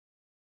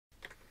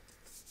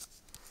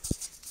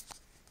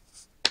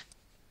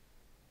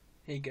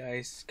Hey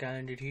guys,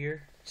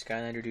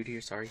 Skylanderdude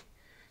here, sorry.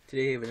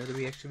 Today I have another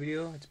reaction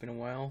video. It's been a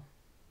while.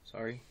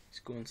 Sorry,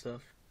 school and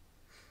stuff.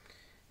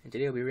 And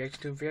today I'll be reacting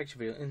to a reaction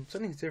video. And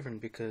something's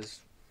different because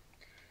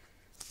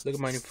look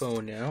at my new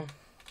phone now.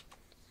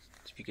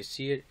 If you can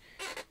see it,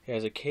 it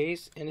has a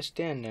case and a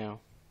stand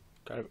now.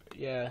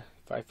 Yeah,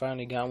 if I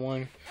finally got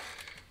one.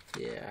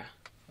 Yeah.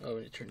 Oh,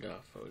 and it turned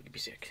off. Oh, it'd be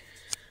sick.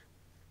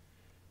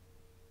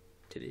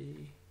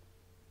 Today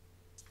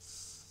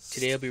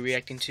I'll be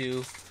reacting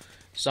to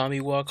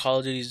Zombie WAW, Call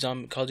of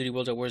Duty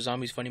World at War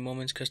Zombies, funny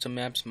moments, custom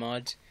maps,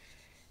 mods.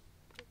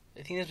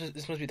 I think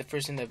this must be the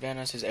first thing that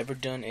Vanoss has ever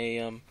done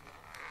a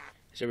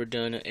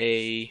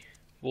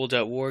World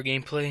at War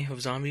gameplay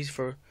of zombies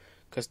for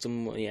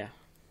custom. Yeah,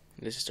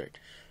 let's start.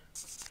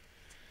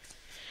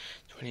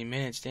 20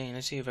 minutes, dang.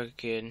 Let's see if I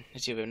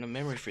have enough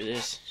memory for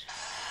this.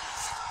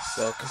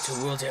 Welcome to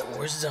World at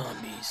War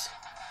Zombies.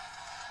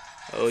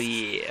 Oh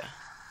yeah.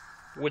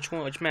 Which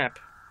one? Which map?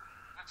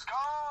 Let's go.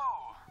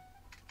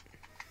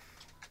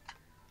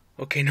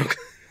 Okay, no. Why did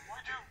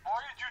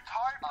you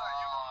type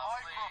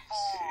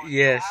that?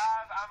 You have a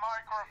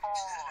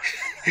microphone.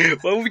 Yes. You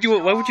have a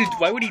microphone.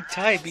 Why would he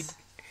type?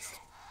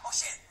 Oh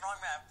shit, wrong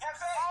map.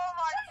 Oh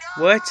my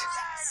god. What?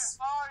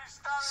 Oh,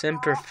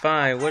 Semper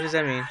Fi. What does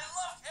that mean? I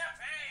love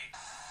Pepe.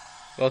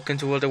 Welcome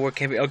to World at War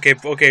campaign. Okay,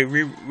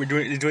 we're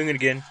doing it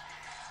again.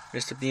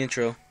 Messed up the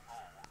intro.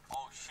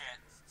 Oh shit.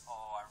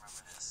 Oh, I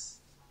remember this.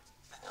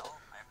 What the hell?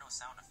 I have no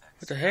sound effects.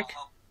 What the heck?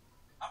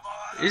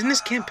 Isn't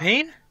this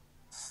campaign? You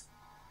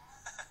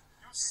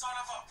son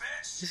of a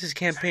bitch. This is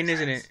campaign,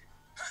 isn't it?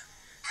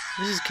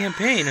 This is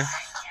campaign. What's going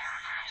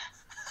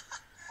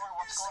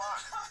on?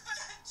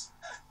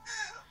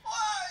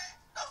 Why?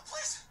 No,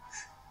 please.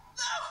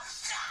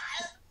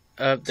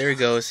 No. There he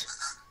goes.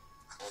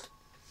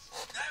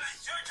 Your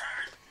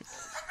turn.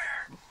 Come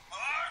here.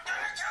 I'm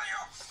gonna kill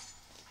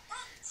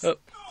you. Oh,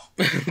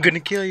 I'm gonna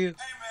kill you. Hey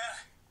man,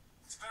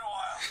 it's been a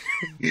while.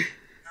 You're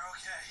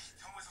okay.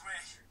 Come with me.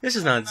 This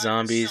is not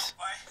zombies.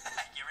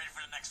 Get ready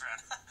for the next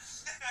round.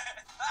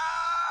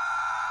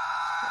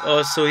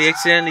 Oh, so he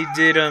accidentally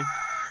did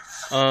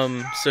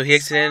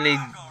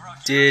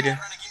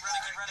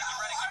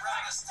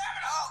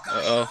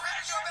Uh-oh.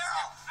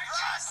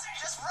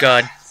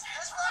 God.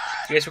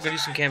 I guess we're gonna do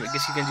some campaign.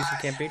 Guess he's gonna do some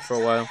campaign for a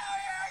while.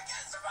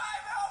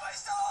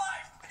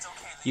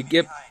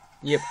 Yep.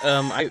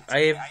 I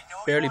have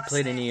barely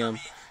played any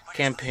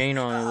campaign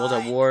on World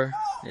at War.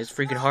 It's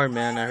freaking hard,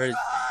 man. I heard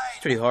it's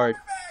pretty hard.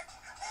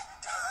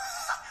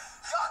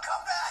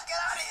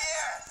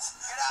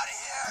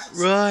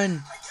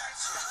 Run!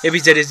 Yep,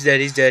 he's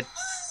dead.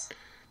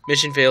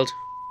 Mission failed.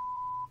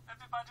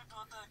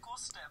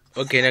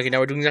 Okay, now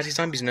we're doing Nazi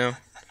zombies now.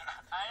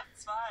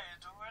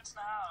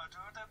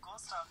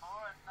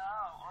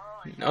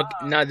 Okay,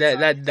 now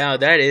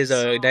that is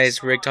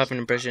Rick Toppin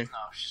impression.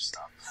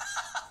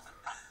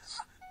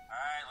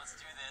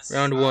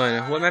 Round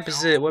one. What map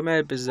is it? What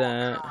map is that?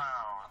 Let him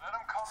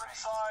come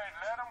inside.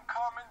 Let him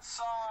come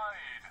inside.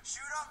 Shoot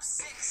him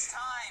 6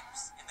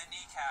 times in the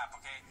kneecap,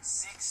 okay?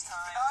 6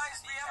 times.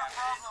 Guys, we have a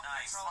problem.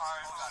 Nice.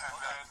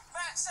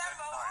 Fat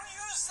Sambo,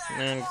 who used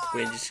that?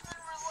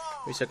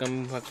 Wait a second. I'm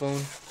move my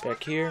phone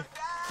back here.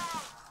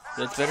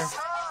 That's better.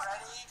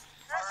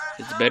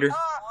 It's better. Do you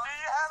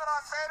have it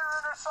on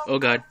veteran or something? Oh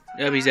god.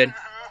 Yep, he's dead.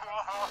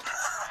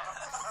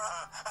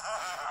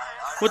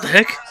 What the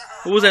heck?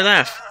 What was that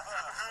laugh?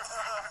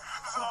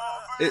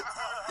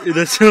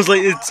 It sounds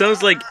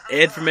like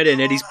Ed from Ed and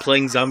Eddie's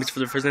playing zombies for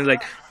the first time.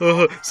 Like,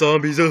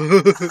 zombies. What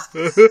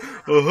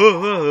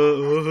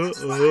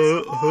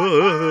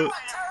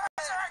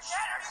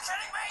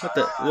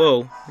the?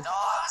 Whoa.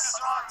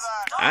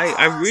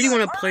 I really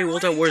want to play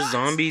World at War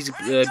Zombies,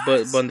 but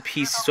on the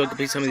PC so I can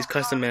play some of these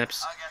custom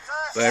maps.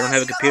 But I don't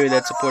have a computer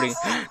that's supporting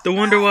the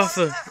Wonder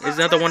Waffle. It's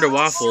not the Wonder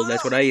Waffle.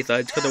 That's what I thought.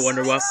 It's called the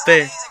Wonder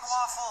Waffle.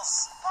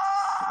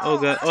 Oh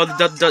god. Oh,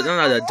 not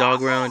the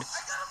dog round.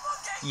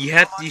 You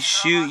have to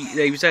shoot.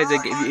 Like, besides,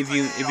 like, if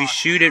you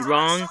shoot it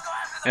wrong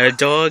at a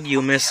dog,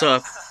 you'll mess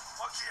up.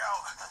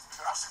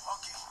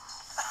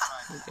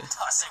 Okay.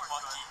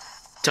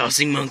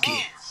 Tossing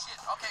monkey.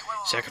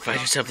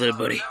 Sacrifice yourself, little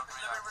buddy.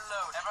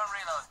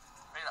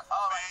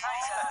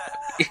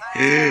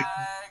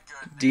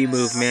 D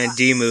move, man.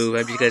 D move.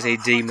 I'm just gonna say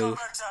D move.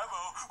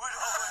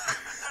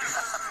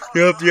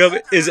 Yup.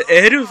 Is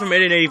Ed from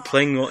Ed and Eddie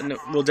playing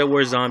World at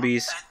War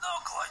Zombies?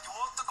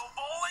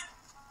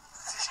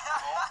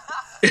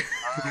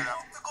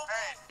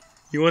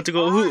 You want to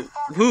go? Who?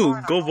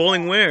 Go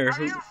bowling where?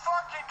 Who? Are you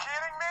fucking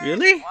kidding me?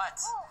 Really? What? I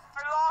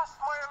lost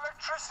my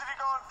electricity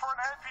going for an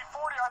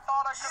MP40. I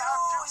thought I could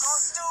have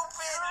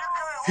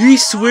 2 guns. He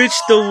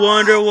switched the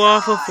Wonder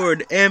Waffle for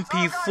an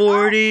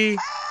MP40.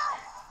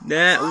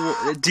 That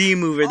D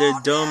move right there,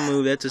 dumb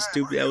move. That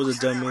was a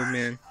dumb move,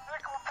 man.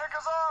 Pick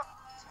us up.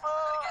 I'm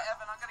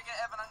gonna get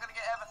Evan. Okay,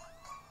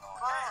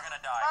 you're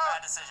gonna die.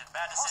 Bad decision.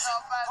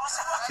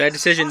 Bad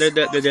decision. They're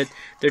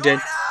dead.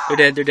 Are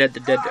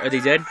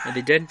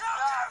they dead?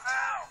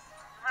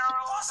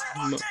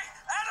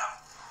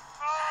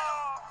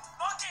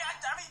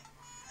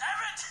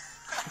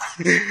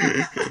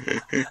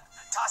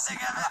 Tossing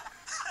Evan.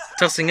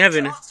 Tossing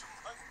Evan.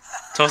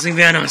 Tossing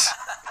Vanoss.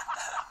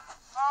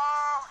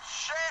 Oh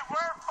shit, we're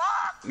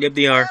fucked. Yep,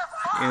 they are.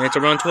 And it's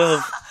around 12. I'm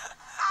man,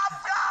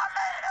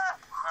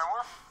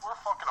 we're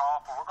fucking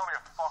awful. We're gonna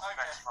get fucked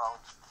next round.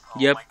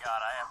 Yep. Oh my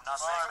god, I have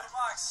nothing.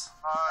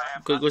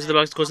 Go to the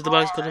box, go to the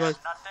box, go to the box.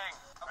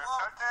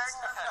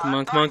 Come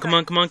on, come on, come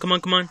on, come on, come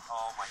on, come on.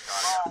 Oh my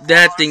god.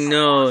 That thing,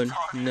 no.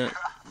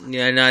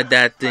 Yeah, not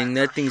that thing.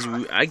 That thing's.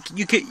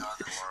 You can. You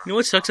know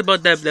what sucks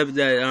about that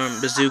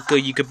bazooka?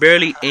 You could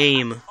barely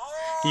aim.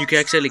 You can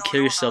accidentally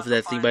kill yourself with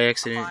that thing by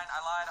accident. I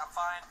lied, I'm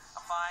fine.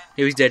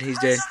 Hey, he's dead. He's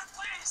dead.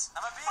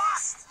 I'm a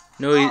beast.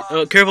 No, he.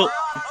 Oh, careful.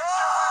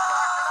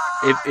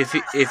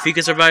 If he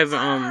could survive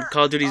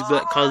Call of Duty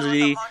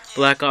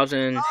Black Ops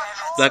and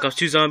Black Ops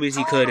 2 zombies,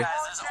 he could.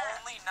 There's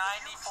only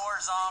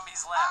 94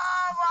 zombies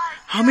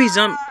left. How many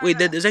zombies? Wait,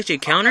 there's actually a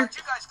counter? You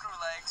guys grew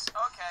legs.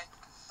 Okay.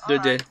 They're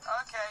dead.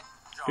 Okay.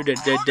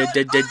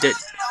 They're dead.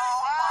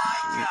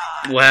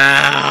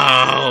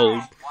 Wow.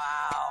 Wow.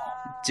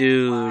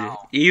 Dude,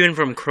 even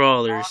from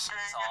crawlers. It's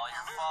all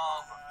your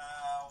fault.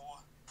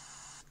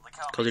 Look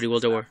how Call of Duty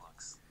World at War.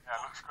 looks. Yeah,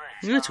 it looks great.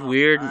 You know, that's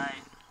weird. Right.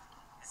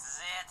 This is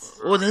it.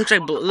 Oh,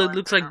 that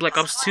looks like Black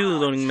Ops 2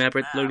 loading map,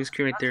 loading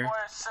screen right there. That's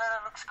why I said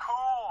it looks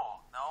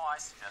cool. No, I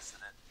suggested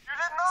it. You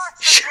did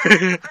not suggest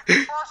it.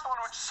 The first one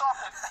which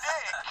sucked a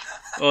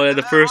dick. Oh yeah,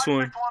 the first one.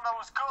 One that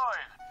was good.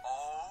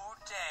 Oh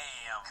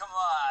damn. Come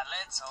on,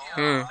 let's go.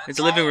 It's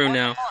a living room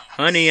now.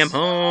 Honey, I'm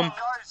home.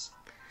 Guys,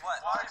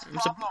 what? I'm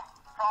so-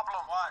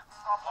 Problem. What?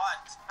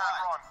 Can't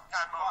run.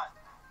 Can't move.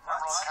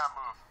 Can't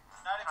move.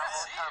 Not even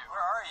see you. Where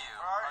are you?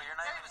 Oh, you're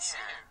not even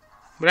here.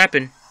 What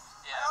happened?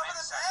 Yeah, over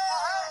the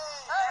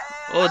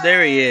bed. Oh,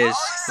 there he is.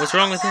 What's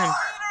wrong with him? You're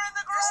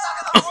stuck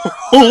in the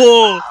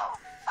Oh!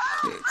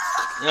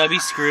 Oh,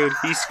 he's screwed.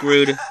 He's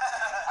screwed.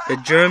 The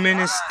German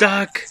is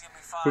stuck.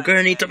 We're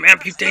gonna need some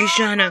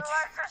amputation.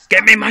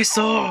 Get me my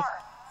saw. You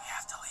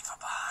have to leave it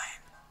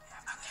behind.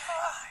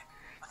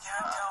 Okay,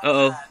 I'm down.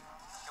 Uh-oh. Okay,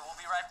 we'll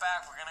be right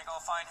back. We're gonna go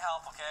find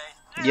help, okay?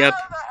 Yep.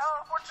 The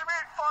help? What you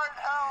mean find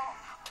help?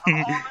 I'm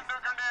holding the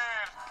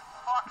grenade.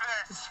 Fuck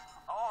this.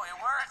 Oh, it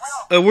worked.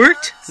 It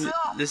worked?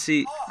 Let's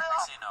see.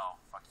 Actually, no.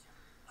 Fuck you.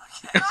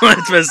 Okay.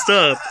 That's messed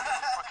up.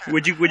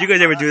 Would you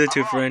guys ever do that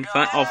to a friend?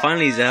 Oh,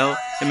 finally he's out.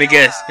 Let me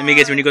guess. When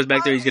he goes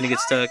back there, he's gonna get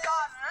stuck.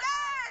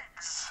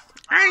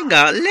 I ain't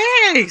got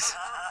legs.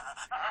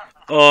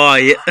 Oh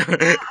yeah.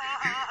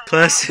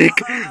 Classic.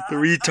 The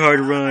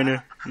retard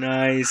run.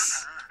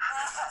 Nice.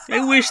 I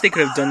wish they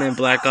could have done that in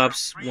Black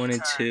Ops 1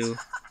 and 2.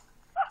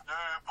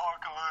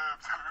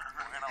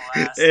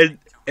 Ed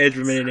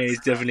from NNA is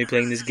definitely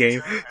playing this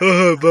game.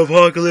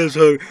 Apocalypse,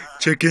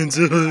 chickens,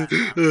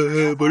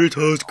 butter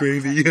toast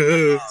gravy.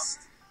 Great,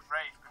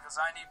 because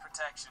I need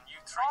protection. You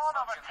three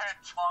fucking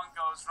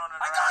bongos running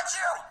around. I got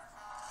you!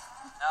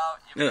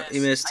 No,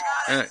 You missed.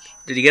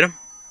 Did you get him?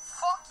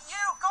 Fuck you!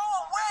 Go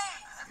away!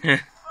 My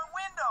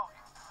window!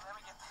 Let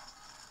me get this.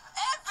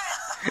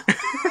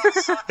 Evan!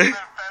 Such an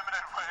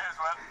effeminate way as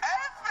well.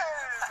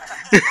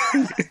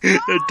 Evan!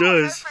 It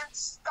does. Evan,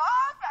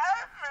 stop,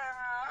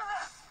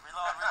 Evan!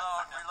 Reload.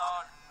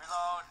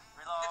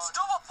 It's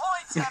double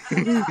points,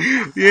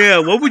 Evan! Yeah,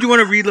 what would you want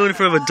to reload in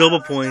front of a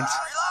double point? Reload!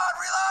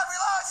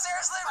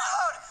 Seriously,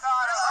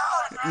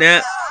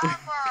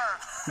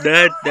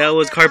 reload! That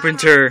was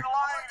Carpenter.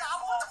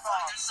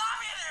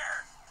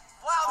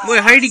 Wait,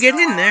 how did he get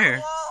in there?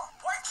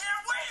 Why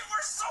can't we?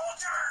 We're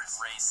soldiers!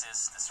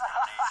 Racist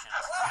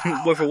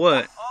discrimination. What for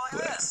what? Oh,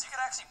 look at this. You can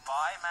actually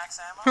buy max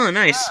ammo. Oh,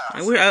 nice.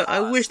 I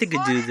wish they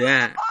could do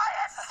that.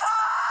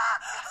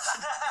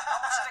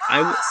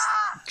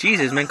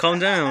 Jesus, man, calm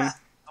down.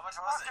 How much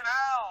was it?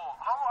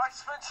 I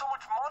spent so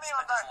much money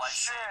on that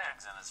shit.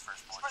 In his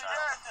first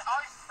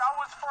that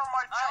was for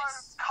my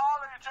child's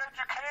college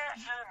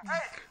education.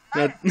 Hey,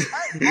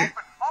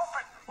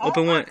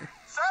 Open what?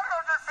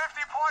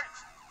 750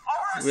 points.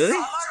 Really?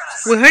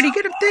 Well, how'd he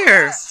get up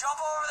there? Jump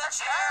over the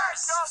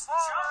chairs.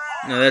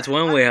 No, that's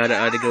one way how to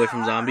get away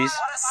from zombies.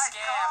 What a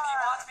scam. He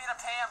wants me to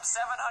pay him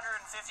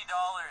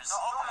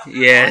 $750.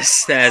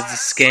 Yes, that's the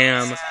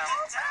scam. Oh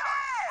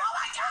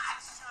my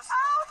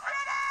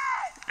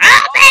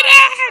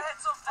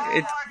Open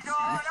it!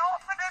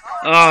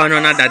 Oh no,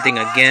 not that thing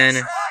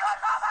again.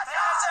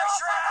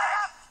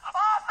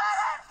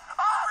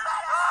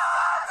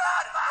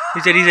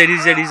 He's dead.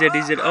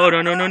 Oh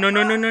no.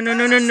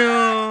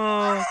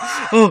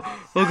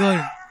 Oh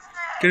god.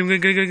 Get him.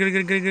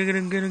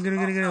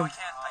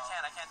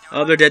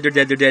 Oh, they're dead.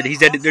 He's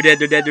dead. They're dead.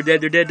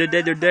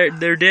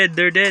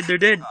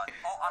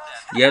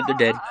 Yep, they're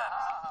dead.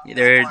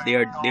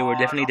 They were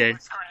definitely dead.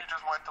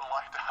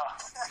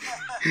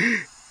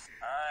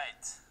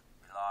 Alright.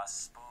 We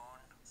lost Spoon.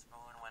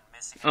 Spoon went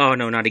missing. Oh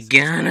no, not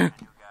again. I'm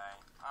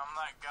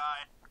that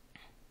guy.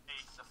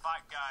 The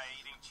fat guy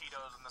eating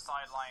Cheetos on the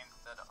sideline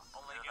that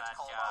only gets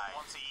called out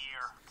once a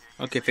year.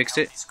 Okay, fixed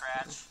it.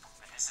 Scratch.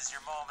 This is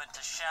your moment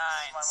to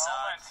shine,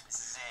 son. This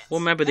is it. What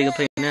map are they gonna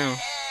play now?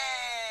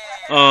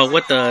 Oh,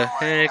 what the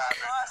heck?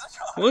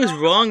 What is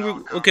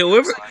wrong? Okay,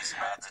 whoever.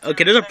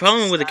 Okay, there's a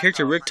problem with the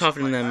character Rick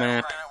Toffin in that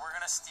map. We're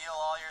gonna steal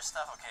all your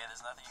stuff. Okay,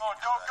 there's nothing you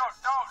can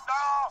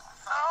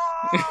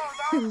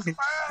do.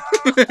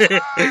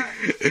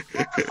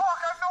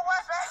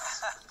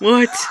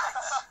 What?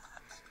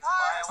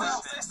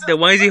 Then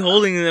why is he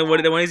holding?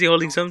 Why is he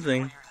holding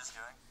something?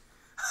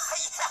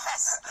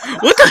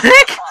 What the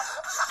heck?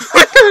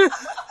 What the?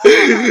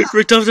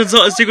 Rick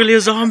Toffin's secretly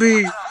a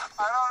zombie.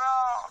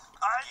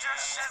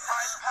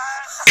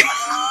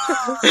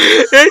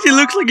 It actually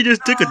looks like he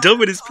just took a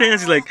dump in his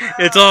pants. He's like,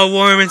 it's all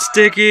warm and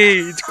sticky.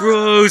 It's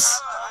gross.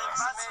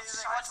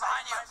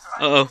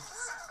 Uh oh. How are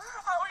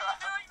you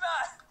doing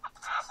that?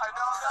 I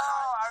don't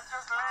know. I'm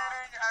just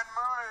leaning and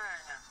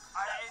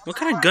moving. What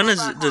kind of gun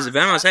does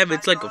Vanoss have?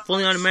 It's like a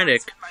fully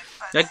automatic.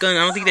 That gun,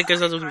 I don't think that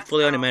gun's supposed to be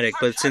fully automatic.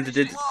 But since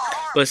this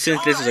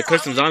is a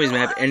custom zombies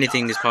map,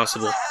 anything is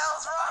possible.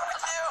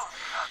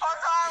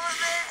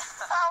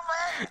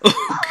 Oh,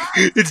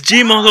 it's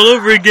Gmod all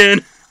over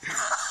again.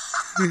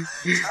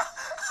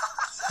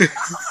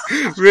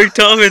 Rick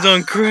Toffin's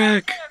on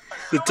crack.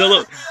 The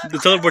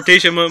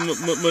teleportation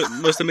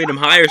must have made him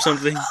high or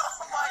something.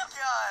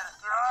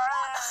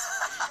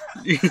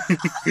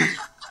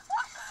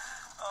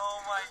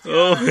 Oh my god.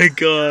 Oh my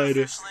god.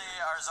 Officially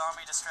our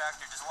zombie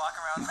distractor. Just walk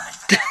around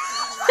like that.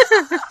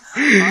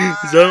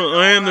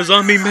 I am the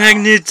zombie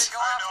magnet. They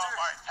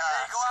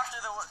go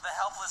after the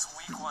helpless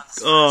weak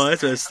ones. Oh,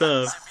 that's messed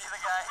up. So be the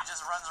guy who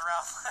just runs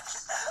around like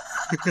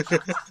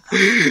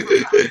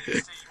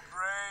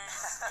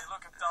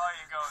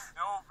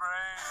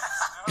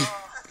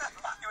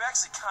You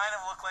actually kind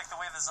of look like the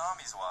way the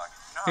zombies walk.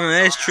 Oh,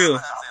 that is true. They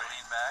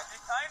lean back.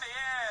 Kinda,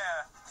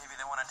 yeah. Maybe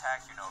they want to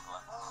attack you, Nogla.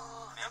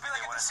 Maybe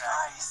they want to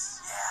attack you.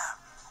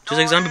 Yeah. Just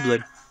like zombie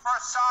blood. For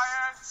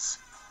science!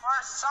 For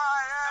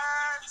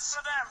science!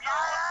 For them,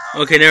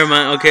 yeah. Okay, never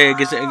mind. Okay, I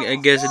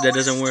guess that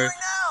doesn't work.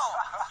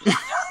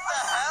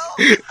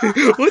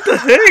 What the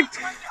heck?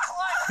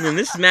 Man,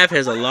 this map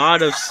has a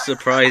lot of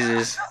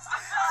surprises.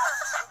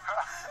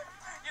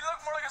 You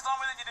look more like a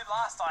zombie than you did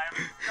last time.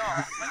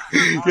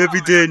 Yep,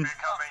 he did.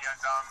 Becoming a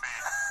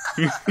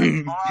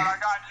zombie. Oh, I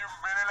got you,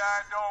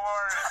 Miniland, don't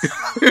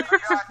worry. I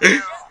got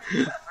you.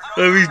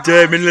 Oh, he's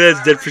dead.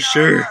 Miniland's dead for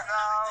sure. You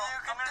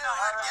can do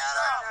it,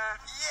 get him.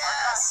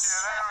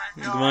 Yes.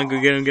 Come on, go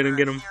get him, get him,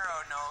 get him.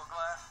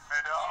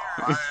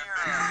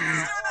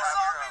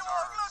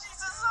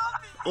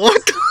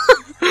 What?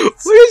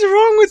 What is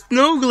wrong with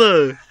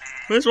Nogla?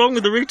 What's wrong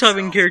with the Rick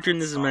Toffin character in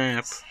this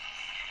map? Nogla,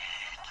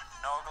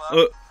 I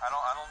don't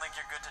think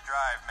you're good to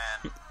drive, man.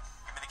 Give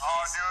me the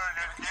keys.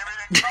 Give me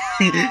the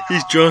keys.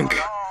 He's drunk.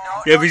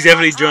 Yep, he's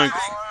definitely drunk.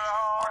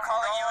 We're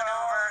calling you an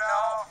Uber. No.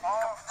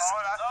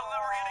 Nogla,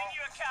 we're getting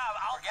you a cab.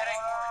 I'll get it.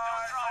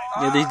 Don't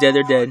drive. Yeah, he's dead.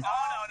 They're dead. No.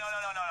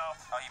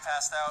 Oh, he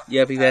passed out?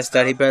 Yep, he passed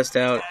out. He passed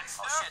out. Oh,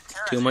 shit.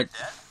 Terrorizer Too much.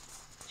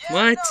 dead?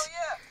 What?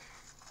 Yeah.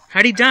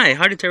 How'd he die?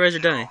 How did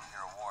Terrorizer die? You're a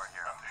war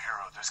hero. I'm the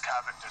hero this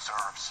cabin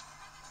deserves.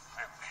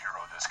 I'm the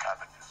hero this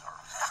cabin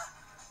deserves.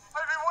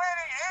 I've been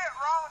waiting 8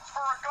 rounds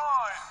for a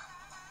gun.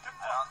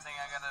 I don't think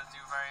I'm gonna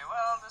do very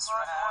well this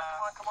round.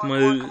 Come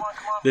on,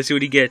 let's see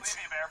what he gets. Please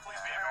be a bear. Please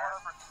be a bear.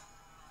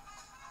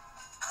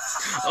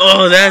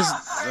 Oh, that's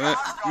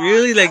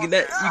really like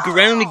that. You could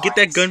randomly get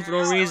that gun for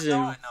no reason.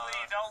 Don't leave.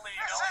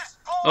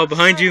 Oh,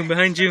 behind you,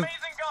 behind you. It's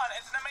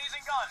an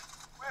amazing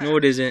gun. No,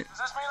 it isn't. Does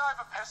this mean I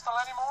have a pistol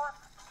anymore?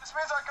 This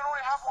means I can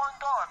only have one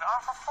gun. Oh,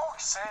 for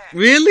fuck's sake.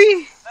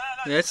 Really?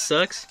 No. That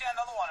sucks. Get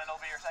another one and it'll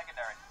be your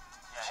secondary.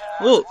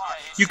 Whoa,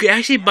 you could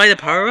actually buy the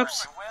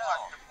power-ups? I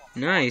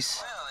will.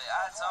 Nice. Really,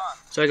 adds on.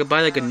 So I could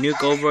buy like a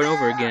nuke over and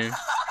over again.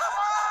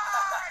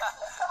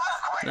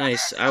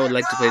 Nice. I would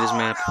like to play this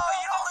map. No,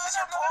 you don't lose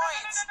your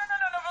points. No,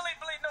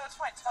 believe. No, it's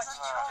fine. Chill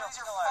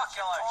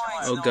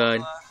out. Oh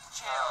god.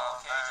 Chill,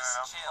 okay?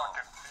 Just chill.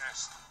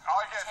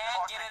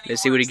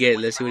 Let's see what he gets.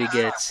 Let's see what he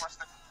gets.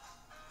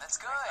 That's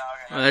good.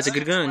 Oh, that's a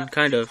good gun,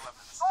 kind of.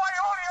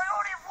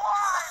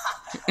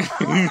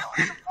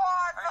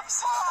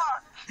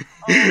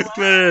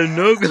 Man,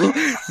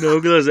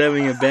 Nogla's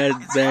having a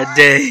bad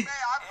day.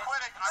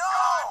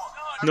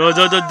 No,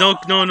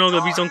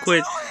 Nogla, please don't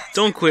quit.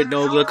 Don't quit,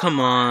 Nogla, come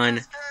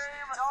on.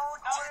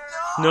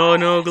 No,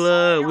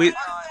 Nogla,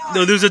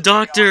 no, there's a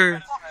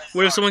doctor.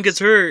 What if someone gets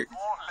hurt?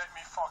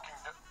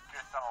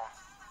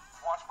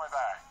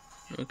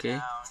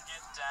 Okay.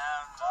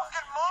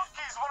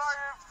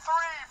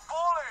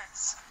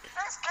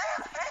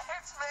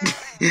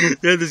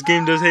 Yeah, this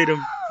game does hate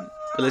him.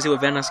 But let's see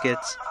what Vanoss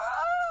gets.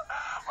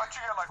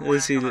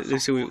 Let's see what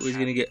he's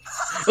gonna get.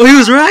 Oh, he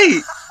was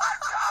right!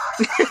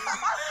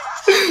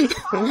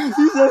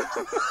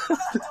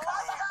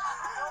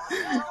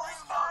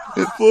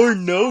 Poor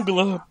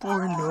Nogla,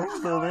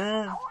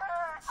 man.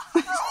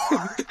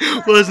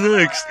 What's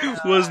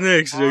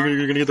next?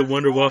 You're gonna get the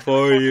Wonder Waffle,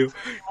 are you?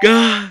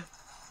 God!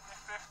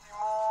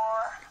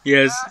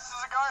 Yes.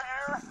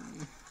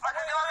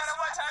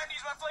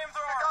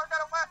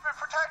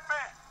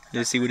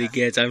 Let's see what he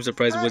gets. I'm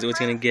surprised what he's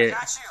gonna get.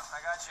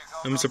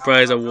 I'm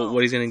surprised at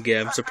what he's gonna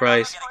get. I'm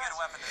surprised.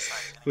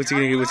 What's he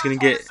gonna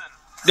get?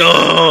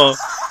 Oh!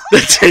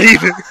 That's it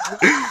even!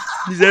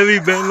 He's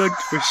having bad luck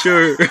for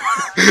sure.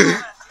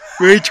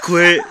 Rage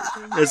quit.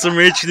 That's some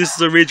rage. This is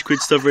some rage quit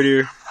stuff right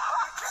here.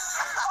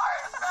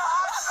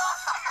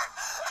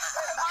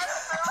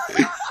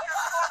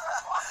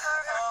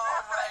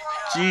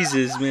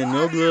 Jesus, man,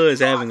 Nogla is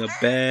having a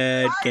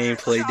bad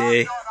gameplay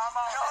day.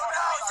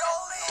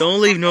 Don't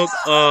leave no.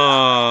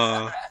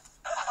 Aww.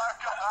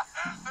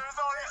 There's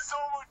only so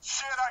much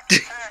shit I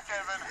can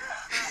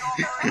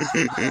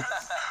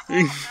take,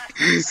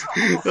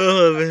 Evan.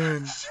 Oh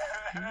man.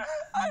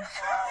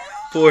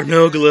 Poor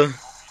Nogla.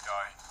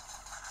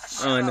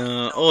 Oh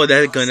no. Oh,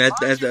 that gun. That's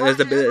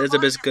the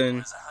best gun.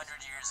 100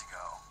 years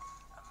ago,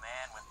 a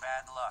man with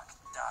bad luck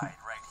died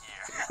right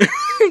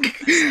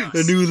here.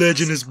 A new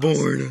legend is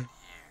born.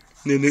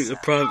 The new Shut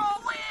up,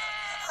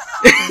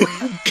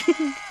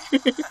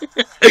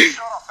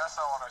 that's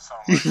not what I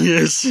sound like.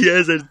 Yes,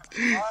 yes. I want to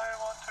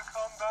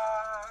come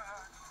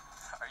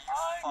back. Are you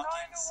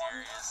fucking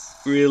serious?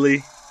 Really?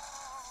 You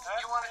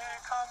want to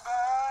come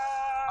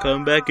back?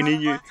 Come back and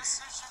eat your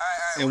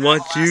and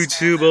watch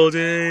YouTube all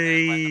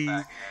day.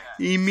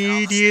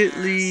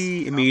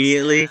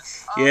 Immediately.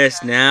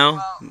 Yes,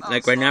 now.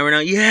 Like right now.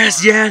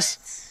 Yes, yes.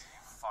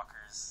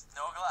 Fuckers.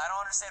 Nogla, I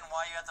don't understand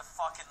why you have to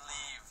fucking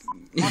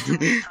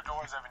leave.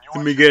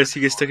 Let me guess, he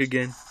gets stuck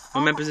again.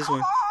 What map is this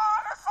one?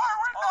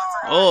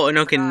 Oh, and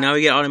okay, now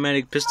we get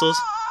automatic pistols.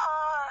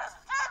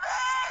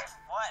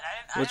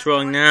 What's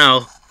wrong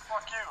now?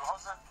 Fuck you.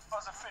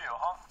 How's it feel,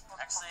 huh?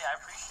 Actually, I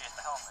appreciate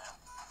the help, man.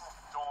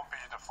 Don't be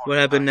the fucking What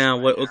happened now?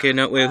 What? Okay,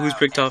 no, wait, who's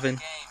Bricktoffen?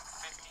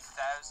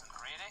 50,000.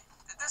 Really?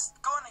 Just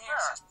go in here.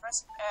 Just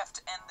press F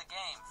to end the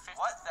game.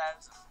 What?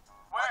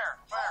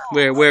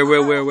 Where? Where? Get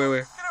out of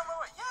my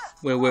way.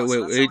 Yeah. Wait. That's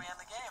how we end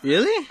the game.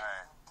 Really?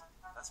 Alright.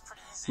 That's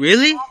pretty easy.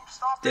 Really?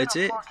 Stop That's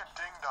being it? a fucking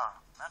ding-dong.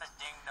 Not a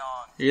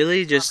ding-dong.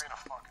 Really? Just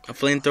a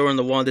flamethrower on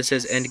the wall that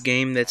says end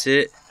game, that's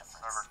it?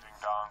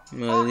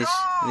 Never ding-dong. Well,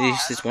 at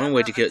least it's one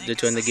way to end the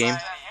game. You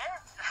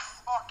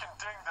fucking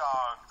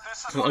ding-dong. This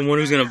is I where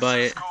wonder who's gonna dingus buy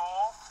is it.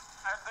 school,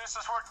 and this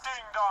is where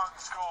ding-dong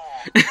school.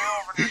 Get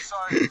over to your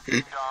side,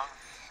 ding-dong.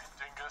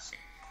 Dingus.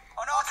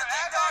 Oh no, it's a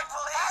ding-dong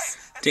police!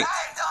 It's Ding- a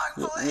ding-dong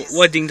police!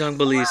 What ding dong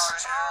police?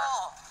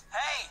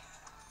 Hey!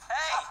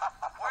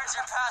 Where's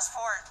your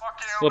passport?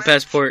 Fuck you, What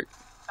passport?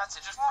 That's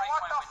it, just break my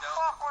window. What the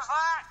fuck was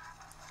that?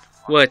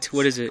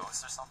 What is it?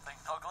 Ghost or something,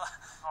 Nogla?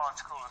 Oh,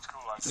 it's cool.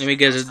 Let me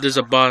guess, there's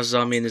a boss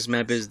zombie in this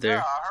map, is Yeah, there?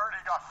 I heard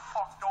he got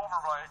fucked over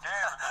by a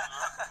game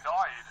and then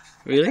died.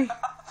 Really?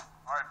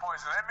 Alright,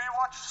 boys, let me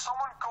watch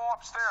someone go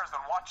upstairs,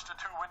 then watch the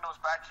two windows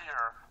back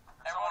here.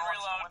 Everyone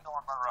reload. The window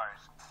on my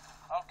right.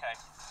 Okay.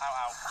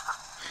 Ow.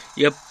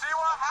 Yep. See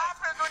what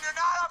happens when you're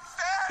not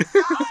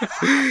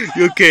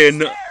upstairs? Okay,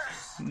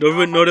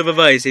 note of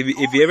advice. If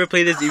you ever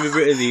play this,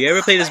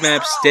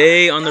 map,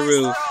 stay on the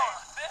roof.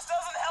 This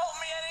doesn't help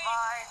me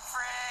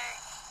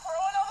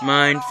any.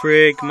 Mind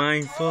freak,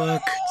 mind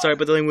fuck. Sorry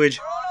about the language.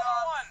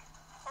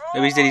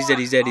 Oh, he's dead.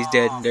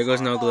 There goes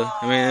Nogla.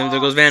 There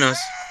goes Vanoss.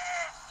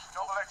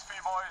 Double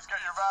XP, boys, get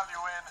your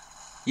value in.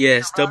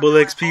 Yes, double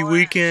XP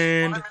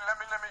weekend. Let me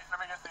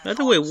get these. By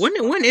the way,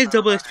 when is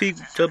double XP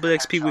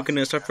weekend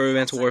gonna start for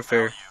Advanced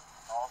Warfare?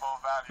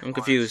 I'm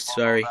confused.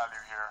 Sorry.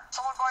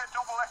 Someone buy a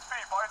double XP.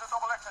 Buy the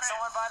double XP.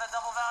 Someone buy the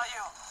double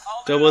value.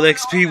 Double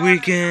XP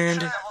weekend.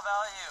 Double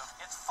value.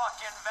 It's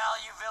fucking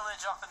Value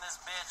Village up in this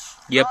bitch.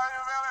 Yep.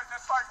 Value Village.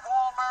 It's like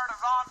Walmart of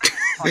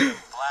zombies.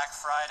 Black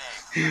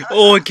Friday.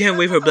 Oh, I can't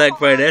wait for Black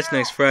Friday. That's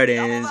next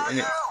Friday.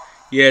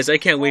 Yes, I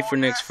can't wait for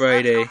next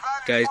Friday,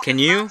 guys. Can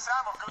you?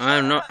 I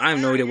have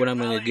no idea what I'm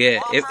gonna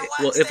get.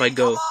 If I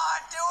go.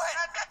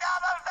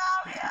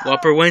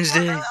 Whopper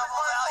Wednesday.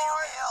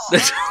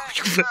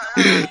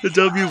 The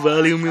W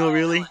value meal,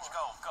 really?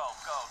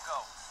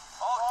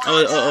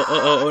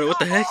 Oh, what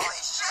the heck?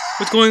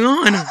 What's going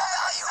on?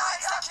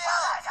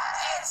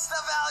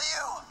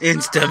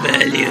 Insta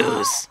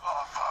values.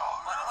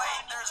 But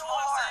wait, there's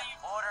more.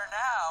 Order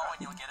now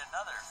and you'll get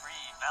another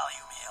free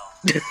value meal.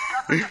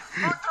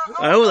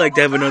 I would like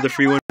to have another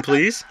free one,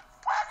 please. We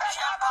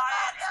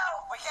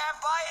can't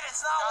buy it.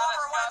 It's not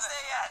Whopper Wednesday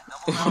yet.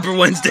 Whopper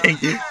Wednesday.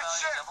 Look how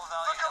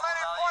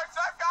many points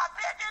I've got.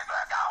 Piggies,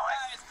 we're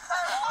going.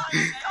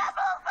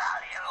 Double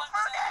value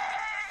for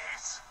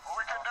days.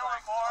 We can do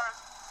it, boys.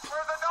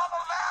 For the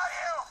double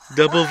value.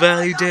 Double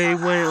value day,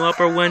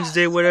 Whopper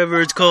Wednesday,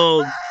 whatever it's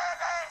called.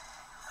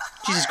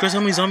 Jesus Christ, how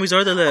many zombies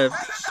are there left?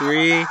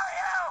 3.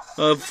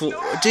 4.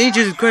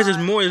 Jesus Christ, there's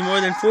more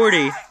than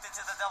 40.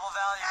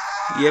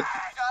 Yep.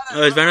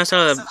 Is Vanoss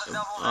out of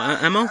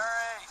ammo?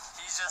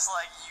 He's just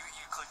like, you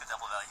click the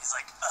double value. He's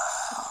like,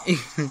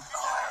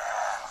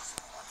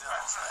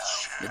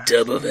 The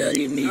double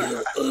value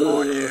meal.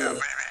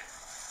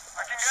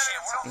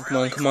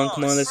 Come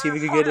on. Let's see if we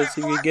can get it.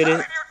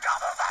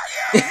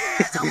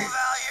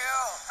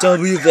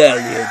 W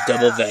value,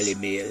 double value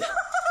meal.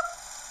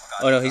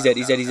 Oh no, he's dead.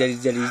 I tell you, the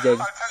last minute of this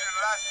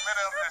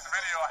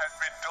video has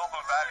been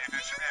double valued. There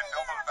should be a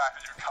double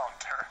value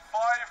counter.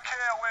 5K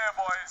away,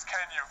 boys.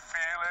 Can you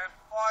feel it?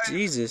 5K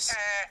Jesus.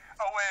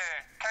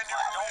 away. Can you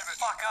believe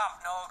it? Don't fuck up,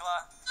 Nogla.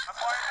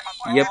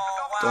 Yep. Oh,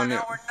 wow, Don't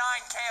now it. we're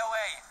 9K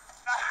away.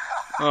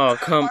 Oh,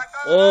 come.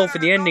 Oh, for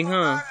the ending,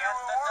 huh? Get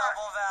the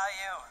double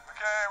value.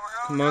 Okay,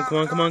 we're Come on, come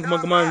on, come on, come on,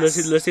 come on. Let's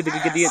see if they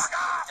can get the.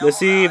 Let's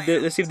see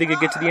if they can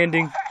get to the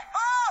ending.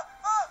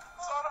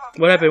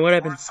 What happened? What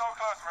happened? We're so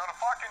close. We're gonna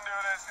fucking do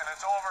this, and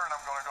it's over, and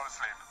I'm gonna go to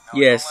sleep.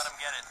 No, Yes. Don't let him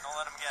get it. Don't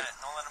let him get it.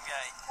 Don't let him get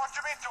it. What do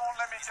you mean, don't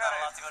let me get it? He's not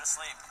allowed to go to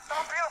sleep.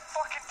 Don't be a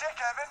fucking dick,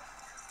 Evan.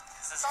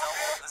 This is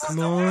double.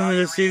 Come on,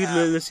 let's see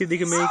if they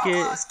can make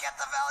it. Let's get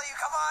the value.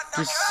 Come on.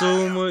 Just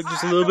so much,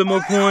 just a little bit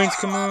more points.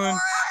 Come on.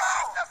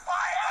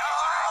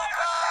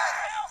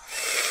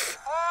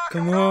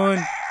 Come on.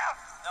 No,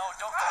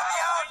 don't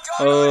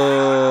go.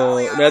 Oh,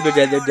 no, they're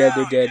dead. They're dead.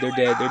 They're dead. They're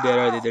dead. They're dead.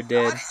 Are they? They're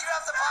dead. You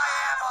have to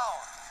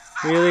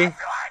buy ammo. Really?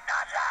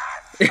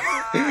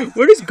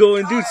 What is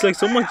going, dude? It's like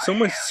so much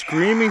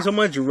screaming, so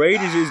much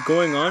rage is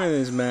going on in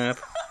this map.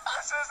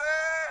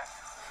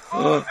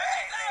 Oh.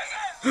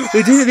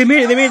 They did it. They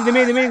made it. They made it. They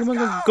made it. They made it. Come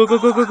on, go, go,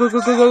 go, go, go,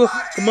 go, go, go, go.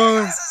 Come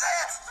on. This is it.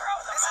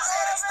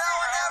 It's now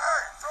or never.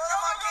 Throw the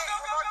monkey.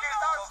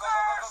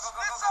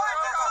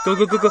 Go,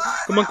 go, go, go.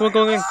 Come on, come on,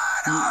 come on.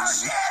 Oh,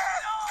 shit.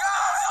 Go.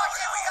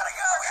 We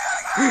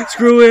gotta go.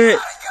 Screw it.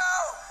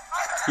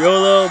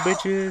 YOLO,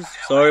 bitches.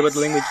 Sorry about the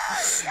language.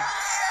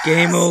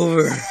 Game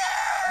over.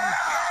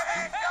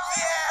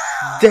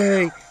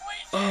 They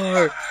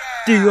are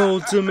the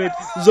ultimate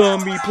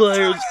zombie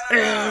players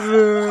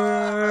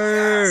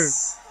ever.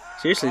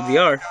 Seriously, they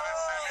are.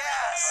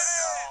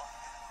 Yes.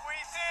 We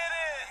did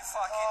it. You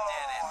fucking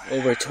did it.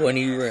 Over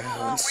 20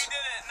 rounds.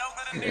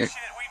 We did it. Nogla didn't do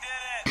shit. We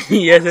did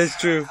it. Yes, that's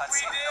true. We did it.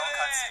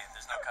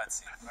 There's no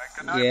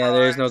cutscene. Yeah,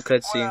 there's no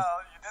cutscene.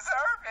 Well, you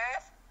deserve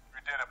it. We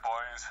did it,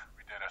 boys.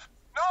 We did it.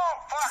 No,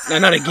 fuck. No,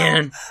 not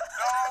again.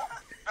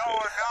 No,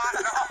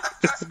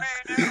 just me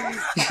and you.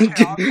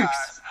 Okay, I'll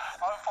pass.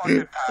 I'll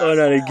fucking pass. Oh,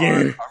 not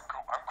again.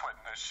 I'm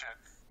quitting this shit.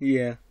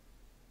 Yeah.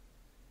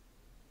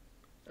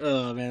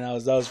 Oh man, that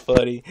was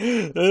funny.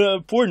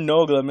 Poor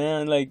Nogla,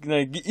 man. Like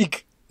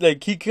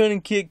he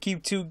couldn't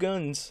keep two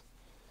guns.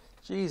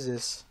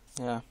 Jesus.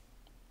 Yeah.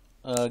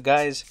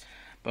 Guys.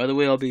 By the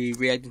way, I'll be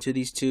reacting to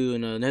these two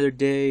in another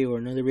day, or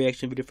another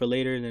reaction video for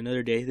later in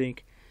another day, I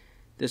think.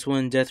 This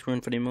one, Death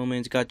Run, funny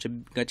moments. Gotcha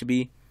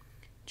be.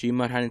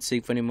 Gmod hide and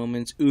seek, funny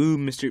moments. Ooh,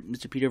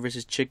 Mr. Peter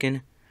versus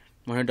Chicken.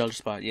 $100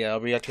 spot. Yeah, I'll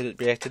react to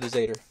this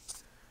later.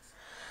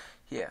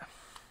 Yeah.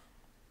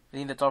 I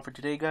think that's all for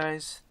today,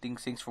 guys.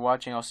 Thanks for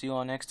watching. I'll see you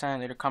all next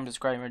time. Later, comment,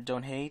 subscribe, and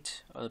don't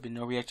hate. There'll be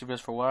no reaction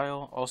videos for a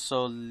while.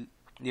 Also,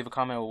 leave a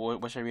comment.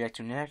 What should I react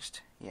to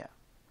next? Yeah.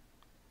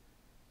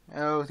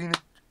 Oh, I think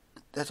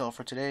that's all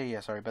for today.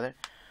 Yeah, sorry about that.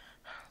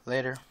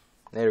 Later,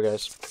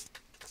 guys.